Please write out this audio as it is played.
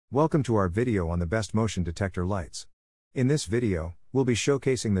Welcome to our video on the best motion detector lights. In this video, we'll be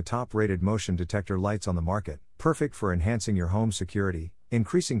showcasing the top-rated motion detector lights on the market, perfect for enhancing your home security,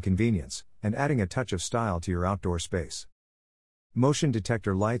 increasing convenience, and adding a touch of style to your outdoor space. Motion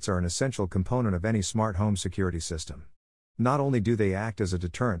detector lights are an essential component of any smart home security system. Not only do they act as a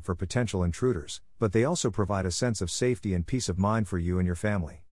deterrent for potential intruders, but they also provide a sense of safety and peace of mind for you and your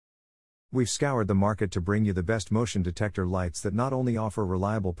family. We've scoured the market to bring you the best motion detector lights that not only offer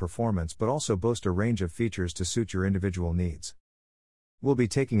reliable performance but also boast a range of features to suit your individual needs. We'll be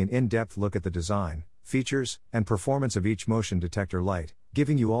taking an in-depth look at the design, features, and performance of each motion detector light,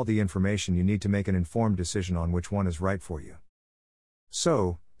 giving you all the information you need to make an informed decision on which one is right for you.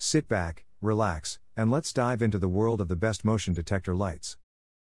 So, sit back, relax, and let's dive into the world of the best motion detector lights.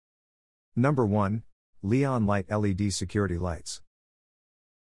 Number 1. Leon Light LED Security Lights.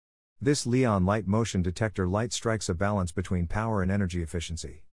 This Leon Light motion detector light strikes a balance between power and energy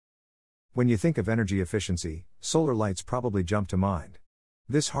efficiency. When you think of energy efficiency, solar lights probably jump to mind.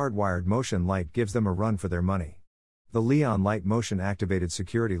 This hardwired motion light gives them a run for their money. The Leon Light motion activated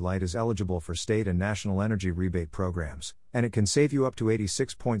security light is eligible for state and national energy rebate programs, and it can save you up to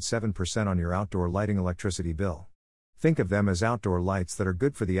 86.7% on your outdoor lighting electricity bill. Think of them as outdoor lights that are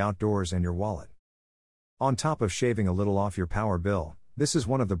good for the outdoors and your wallet. On top of shaving a little off your power bill, this is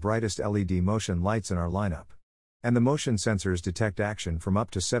one of the brightest LED motion lights in our lineup. And the motion sensors detect action from up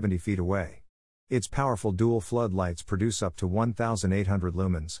to 70 feet away. Its powerful dual flood lights produce up to 1,800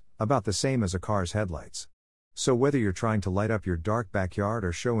 lumens, about the same as a car's headlights. So whether you're trying to light up your dark backyard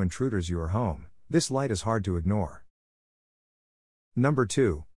or show intruders you are home, this light is hard to ignore. Number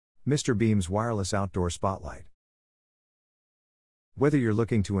 2. Mr. Beam's Wireless Outdoor Spotlight. Whether you're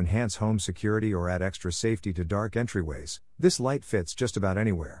looking to enhance home security or add extra safety to dark entryways, this light fits just about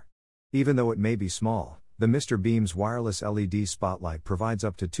anywhere. Even though it may be small, the Mr. Beam's wireless LED spotlight provides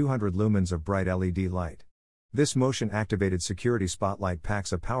up to 200 lumens of bright LED light. This motion-activated security spotlight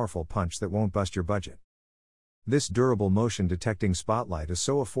packs a powerful punch that won't bust your budget. This durable motion-detecting spotlight is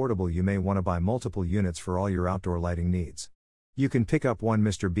so affordable you may want to buy multiple units for all your outdoor lighting needs. You can pick up one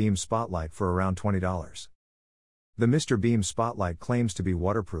Mr. Beam spotlight for around $20. The Mr. Beam spotlight claims to be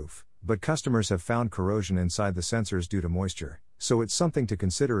waterproof, but customers have found corrosion inside the sensors due to moisture, so it's something to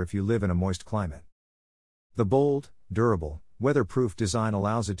consider if you live in a moist climate. The bold, durable, weatherproof design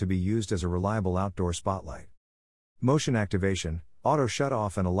allows it to be used as a reliable outdoor spotlight. Motion activation, auto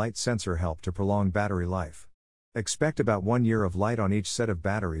shut-off and a light sensor help to prolong battery life. Expect about 1 year of light on each set of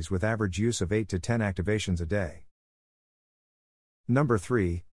batteries with average use of 8 to 10 activations a day. Number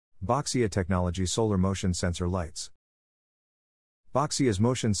 3. Boxia Technology Solar Motion Sensor Lights. Boxia's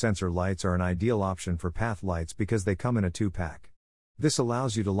motion sensor lights are an ideal option for path lights because they come in a 2-pack. This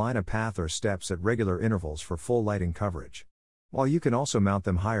allows you to line a path or steps at regular intervals for full lighting coverage. While you can also mount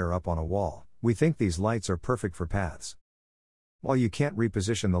them higher up on a wall, we think these lights are perfect for paths. While you can't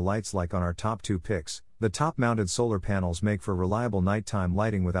reposition the lights like on our top 2 picks, the top-mounted solar panels make for reliable nighttime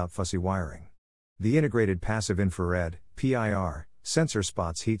lighting without fussy wiring. The integrated passive infrared (PIR) sensor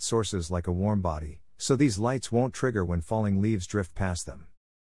spots heat sources like a warm body, so these lights won't trigger when falling leaves drift past them.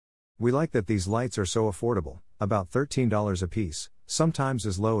 We like that these lights are so affordable, about $13 a piece, sometimes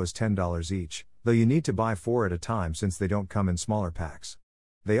as low as $10 each, though you need to buy 4 at a time since they don't come in smaller packs.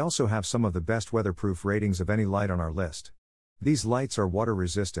 They also have some of the best weatherproof ratings of any light on our list. These lights are water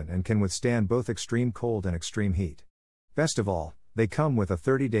resistant and can withstand both extreme cold and extreme heat. Best of all, they come with a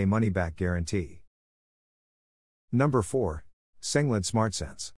 30-day money-back guarantee. Number 4. Sengled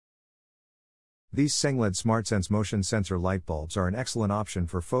SmartSense. These Sengled SmartSense motion sensor light bulbs are an excellent option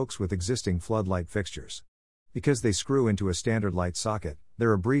for folks with existing floodlight fixtures. Because they screw into a standard light socket,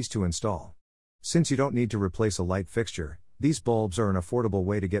 they're a breeze to install. Since you don't need to replace a light fixture, these bulbs are an affordable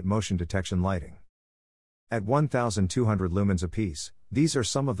way to get motion detection lighting. At 1,200 lumens apiece, these are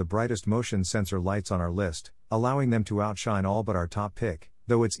some of the brightest motion sensor lights on our list, allowing them to outshine all but our top pick,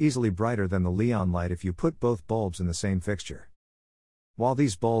 though it's easily brighter than the Leon Light if you put both bulbs in the same fixture. While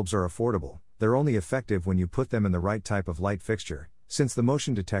these bulbs are affordable, they're only effective when you put them in the right type of light fixture, since the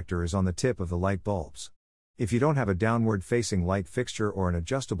motion detector is on the tip of the light bulbs. If you don't have a downward-facing light fixture or an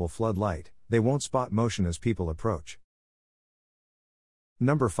adjustable floodlight, they won't spot motion as people approach.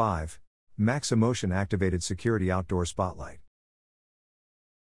 Number 5. Maxa Motion Activated Security Outdoor Spotlight.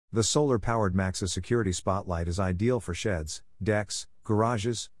 The solar-powered Maxa Security Spotlight is ideal for sheds, decks,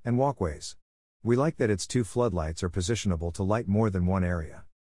 garages, and walkways. We like that its 2 floodlights are positionable to light more than one area.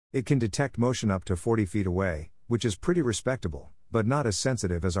 It can detect motion up to 40 feet away, which is pretty respectable, but not as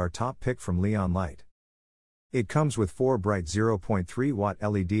sensitive as our top pick from Leon Light. It comes with 4 bright 0.3 watt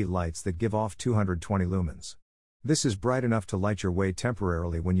LED lights that give off 220 lumens. This is bright enough to light your way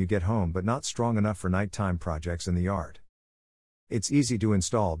temporarily when you get home but not strong enough for nighttime projects in the yard. It's easy to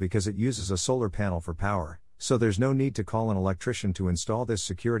install because it uses a solar panel for power, so there's no need to call an electrician to install this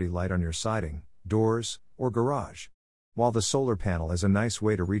security light on your siding, doors, or garage. While the solar panel is a nice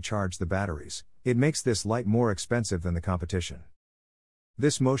way to recharge the batteries, it makes this light more expensive than the competition.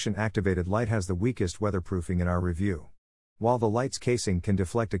 This motion-activated light has the weakest weatherproofing in our review. While the light's casing can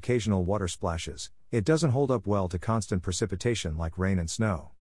deflect occasional water splashes, it doesn't hold up well to constant precipitation like rain and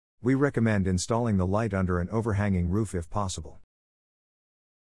snow. We recommend installing the light under an overhanging roof if possible.